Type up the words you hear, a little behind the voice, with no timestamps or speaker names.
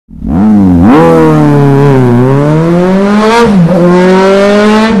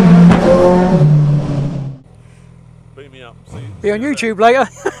be on YouTube later.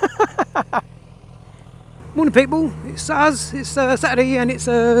 Morning people, it's Saz, it's Saturday and it's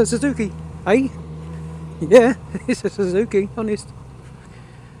Suzuki, eh? Yeah, it's a Suzuki, honest.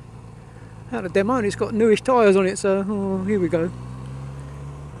 Out of demo and it's got newish tyres on it, so oh, here we go.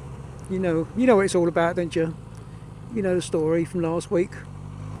 You know what it's all about, don't you? You know the story from last week.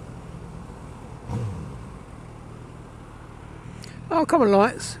 Oh, come on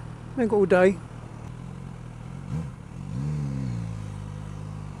lights, ain't got all day.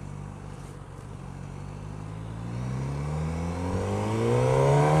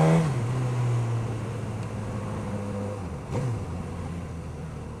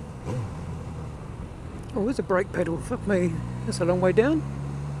 Oh, there's a brake pedal, fuck me, that's a long way down.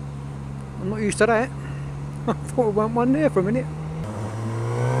 I'm not used to that. I thought there wasn't one there for a minute.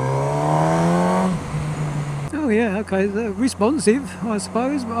 Oh yeah, okay, they're responsive I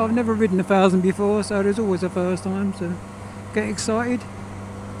suppose, but I've never ridden 1000 before, so there's always a first time, so get excited.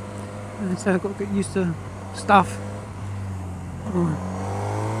 And so I've got to get used to stuff. Oh.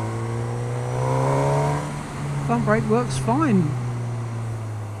 Front brake works fine.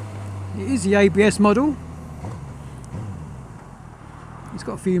 It is the ABS model. It's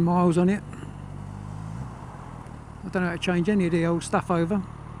got a few miles on it. I don't know how to change any of the old stuff over.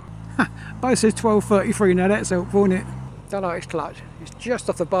 Both says 1233 now, that's helpful, isn't it? Don't like its clutch. It's just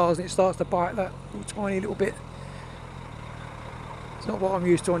off the bars and it starts to bite that little tiny little bit. It's not what I'm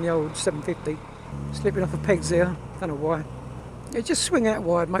used to on the old 750. Slipping off the pegs there, don't know why. Yeah, just swing out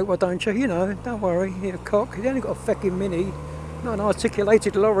wide, mate, why don't you? You know, don't worry, you're a cock. You only got a fucking Mini, not an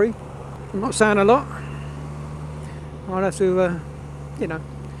articulated lorry. I'm not saying a lot. I'll have to, you know,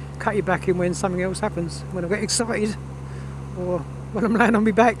 cut you back in when something else happens, when I get excited, or when I'm laying on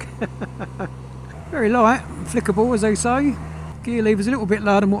my back. Very light, flickable as they say. Gear lever's a little bit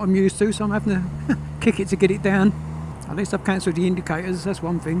lower than what I'm used to, so I'm having to kick it to get it down. At least I've cancelled the indicators, that's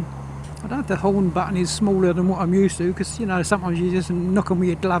one thing. I don't know if the horn button is smaller than what I'm used to, because you know sometimes you just knock on with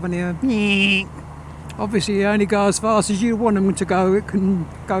your glove and you obviously you only go as fast as you want them to go. It can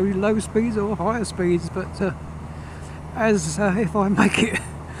go low speeds or higher speeds, but if I make it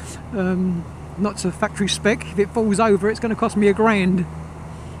not to factory spec, if it falls over it's going to cost me £1,000.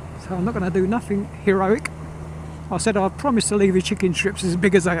 So I'm not going to do nothing heroic. I said I promised to leave the chicken strips as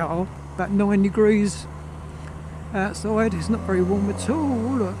big as they are. About 9 degrees outside, it's not very warm at all.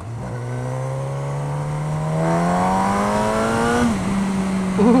 Look.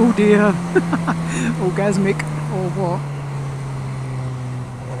 Oh dear. Orgasmic or what?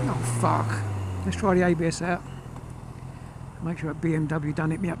 Oh fuck. Let's try the ABS out. Make sure that BMW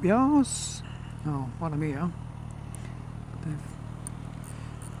done hit me up the arse. Oh, while I'm here,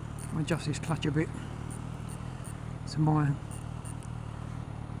 I'll adjust this clutch a bit to my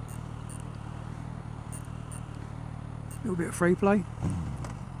little bit of free play.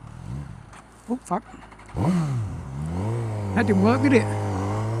 Oh fuck. That didn't work, did it?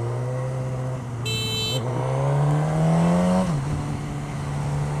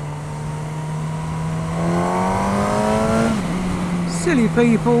 Silly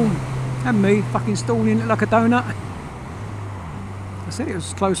people, and me fucking stalling it like a donut. I said it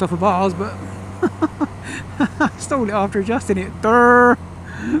was close off the bars, but stalled it after adjusting it. Durr!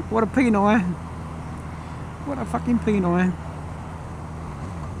 What a penile. What a fucking penile.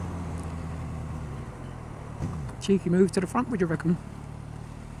 Cheeky move to the front, would you reckon?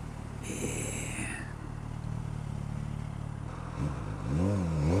 Yeah.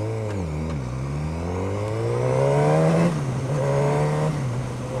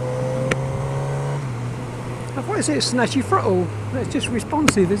 I thought it said snatchy throttle. It's just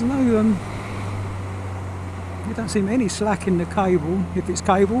responsive. There's no you don't seem any slack in the cable, if it's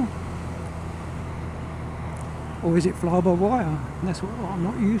cable. Or is it fly-by-wire? And that's what I'm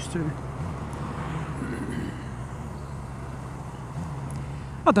not used to.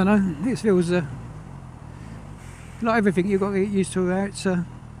 I don't know, it feels like everything you've got to get used to there. It's the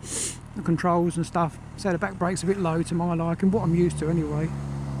controls and stuff. So the back brake's a bit low to my liking, what I'm used to anyway.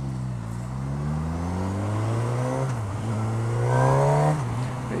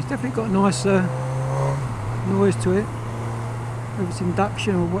 But it's definitely got a nice noise to it. Whether it's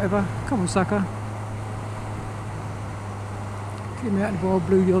induction or whatever. Come on sucker. Get me out of the wild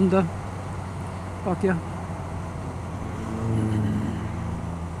blue yonder. Fuck ya.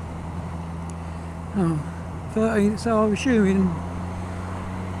 Oh, 13, so I'm assuming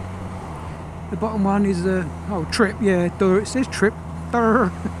the bottom one is the trip, yeah, it says trip.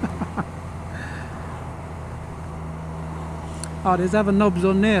 Oh, there's other knobs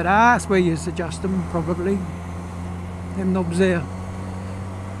on there, that's where you adjust them probably. Them knobs there.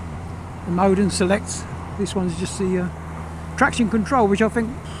 The mode and select, this one's just the traction control, which I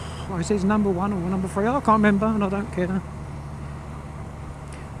think, well, it says number 1 or number 3. I can't remember, and I don't care.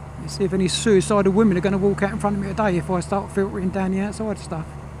 Let's see if any suicidal women are going to walk out in front of me today if I start filtering down the outside stuff.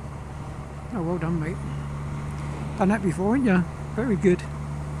 Oh, well done, mate. Done that before, ain't you? Very good.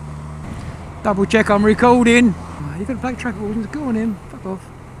 Double check I'm recording. Oh, you've got to play track wardens. Go on in. Fuck off.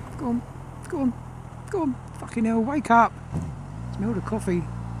 Go on. Go on. Go on. Fucking hell, wake up. Smell the coffee.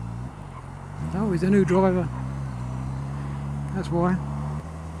 Oh, he's a new driver. That's why.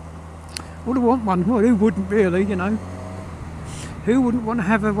 Well, I want one. Well, who wouldn't really, you know? Who wouldn't want to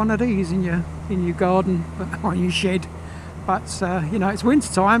have one of these in your garden or in your shed? But you know, it's winter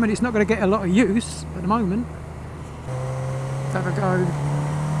time and it's not going to get a lot of use at the moment. Let's have a go.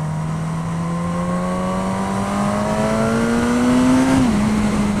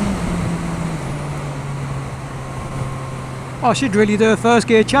 I should really do a first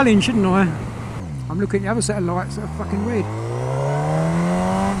gear challenge, shouldn't I? I'm looking at the other set of lights that are fucking red.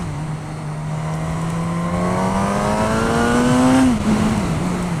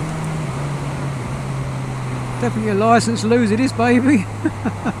 Definitely a licence loser, this baby.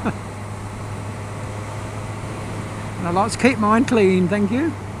 And I like to keep mine clean, thank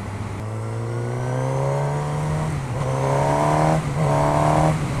you.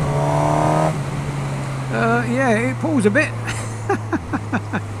 Yeah, it pulls a bit.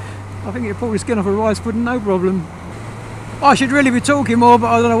 I think it pulled the skin off a rice pudding, no problem. I should really be talking more,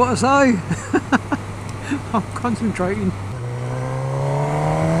 but I don't know what to say. I'm concentrating.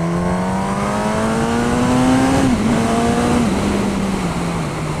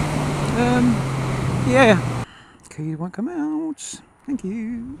 Yeah. Key won't come out. Thank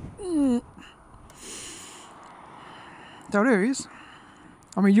you. So there it is.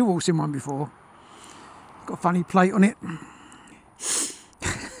 I mean, you've all seen one before. Got a funny plate on it.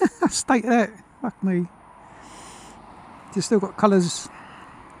 State of that. Fuck me. Just still got colours.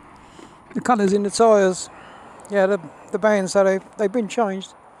 The colours in the tyres. Yeah, the bands, so they've been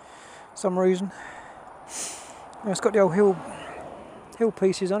changed for some reason. It's got the old hill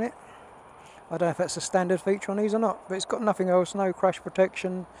pieces on it. I don't know if that's a standard feature on these or not, but it's got nothing else. No crash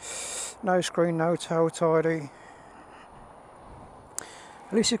protection, no screen, no tail tidy.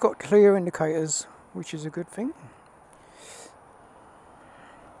 At least it's got clear indicators, which is a good thing.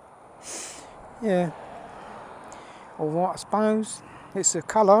 Yeah. Alright, I suppose. It's the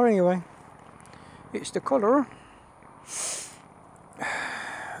colour anyway. It's the colour.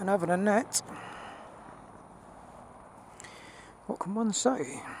 And other than that, what can one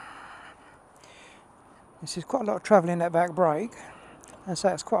say? This is quite a lot of travelling that back brake, and so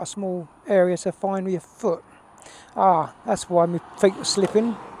it's quite a small area to find with your foot. Ah, that's why my feet are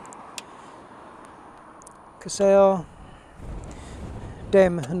slipping, because they are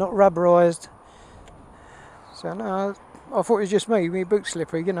them and not rubberised. So no, I thought it was just me, my boot's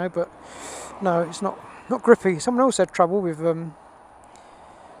slippery, you know, but no, it's not grippy. Someone else had trouble with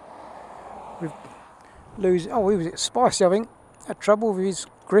losing. Oh, he was Spicy, I think. Had trouble with his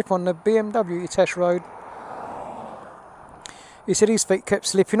grip on the BMW he test rode. He said his feet kept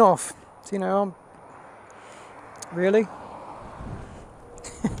slipping off. So, you know, really?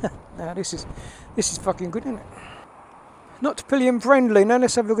 Now this is fucking good, isn't it? Not pillion friendly. Now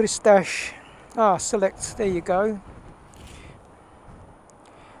let's have a look at his dash. Ah, select. There you go.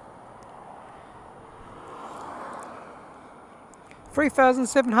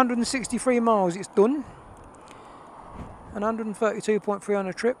 $3,763 miles it's done. 132.3 on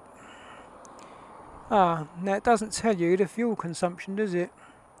a trip. Ah, now it doesn't tell you the fuel consumption, does it?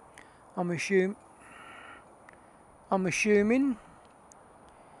 I'm assuming.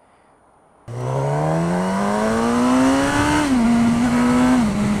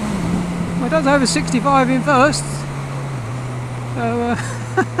 Well, it does over 65 in first. So,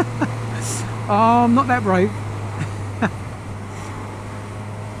 I'm not that brave.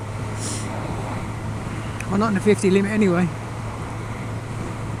 Well, not in the 50 limit anyway.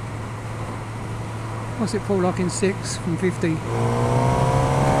 What's it pull like in 6 from 50?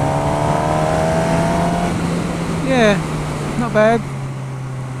 Yeah, not bad.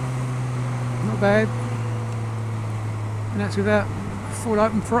 Not bad. And that's without full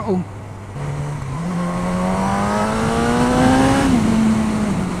open throttle.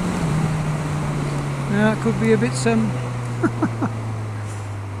 Now it could be a bit a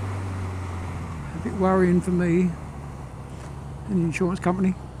bit worrying for me and the insurance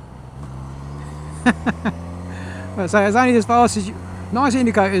company. But so it's only as fast as you, nice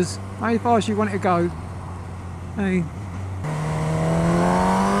indicators, only as fast as you want it to go. Hey.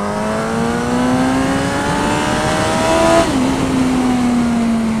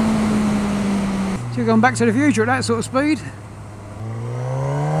 So you're going back to the future at that sort of speed.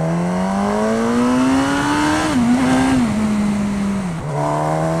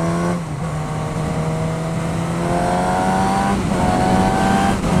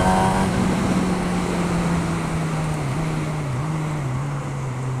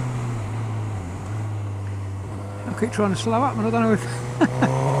 keep trying to slow up, and I don't know if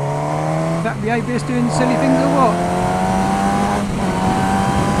that be ABS doing silly things or what.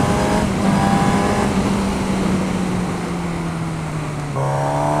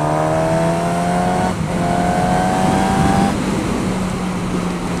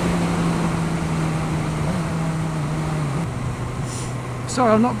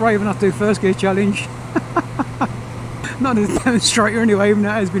 Sorry, I'm not brave enough to do first gear challenge. Not as a demonstrator anyway, even though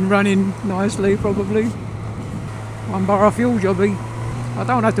it has been running nicely probably. 1 bar of fuel jobby. I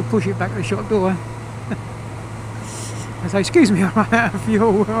don't have to push it back to the shop door. I say, excuse me, I ran out of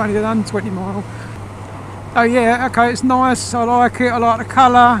fuel, we've only done 20 miles. Oh yeah, okay, it's nice, I like it, I like the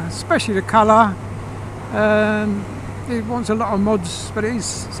colour, especially the colour. It wants a lot of mods, but it is,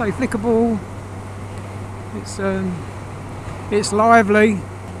 say, flickable. It's lively.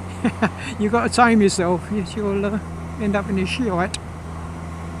 You've got to tame yourself, yes, you'll end up in this shite.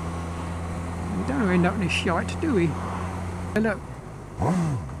 We don't end up in this shite, do we? Hey, look.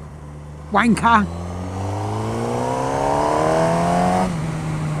 Wanker!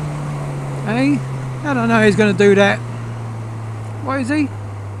 Hey? I don't know he's going to do that. What is he?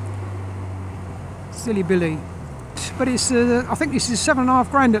 Silly Billy. But it's, I think this is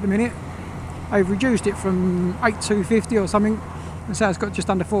 £7.5 at the minute. They've reduced it from 8,250 or something. And so it's got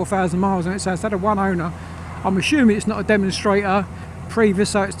just under 4,000 miles on it, so it's had a 1 owner. I'm assuming it's not a demonstrator previous,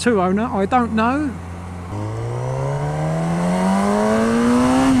 so it's 2 owner. I don't know.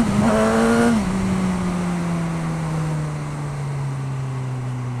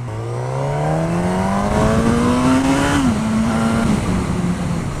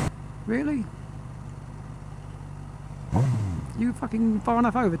 Really? You fucking far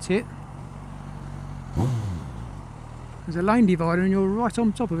enough over, tit? There's a lane divider and you're right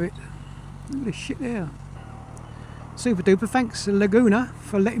on top of it. Look at this shit there. Super duper, thanks Laguna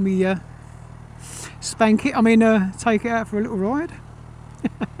for letting me spank it, take it out for a little ride.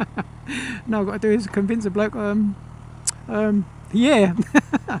 Now I've got to do is convince a bloke, yeah.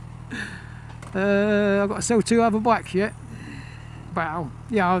 I've got to sell 2 other bikes yet. Wow,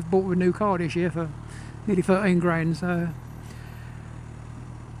 yeah, I've bought a new car this year for nearly 13 grand, so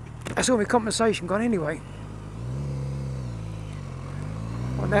that's all my compensation gone anyway.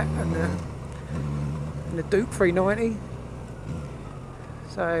 On that and the Duke 390.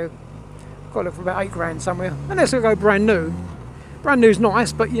 So got to look for about 8 grand somewhere. Unless I go brand new. Brand new's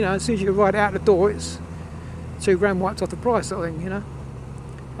nice, but you know, as soon as you ride it out the door, it's 2 grand wiped off the price sort of thing, you know.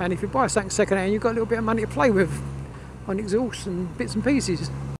 And if you buy something second hand, you've got a little bit of money to play with on exhaust and bits and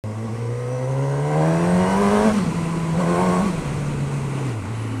pieces.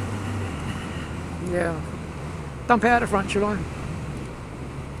 Yeah. Dump it out the front, shall I?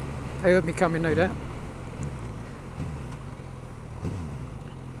 They heard me coming, no doubt.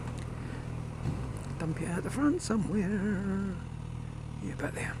 Dump it out the front somewhere. Yeah,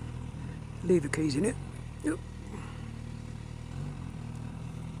 back there. Leave the keys in it. Yep.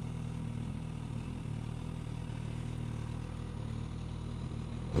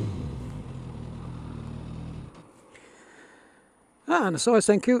 Ah, and the size,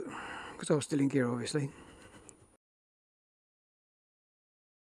 thank you. Because I was still in gear, obviously.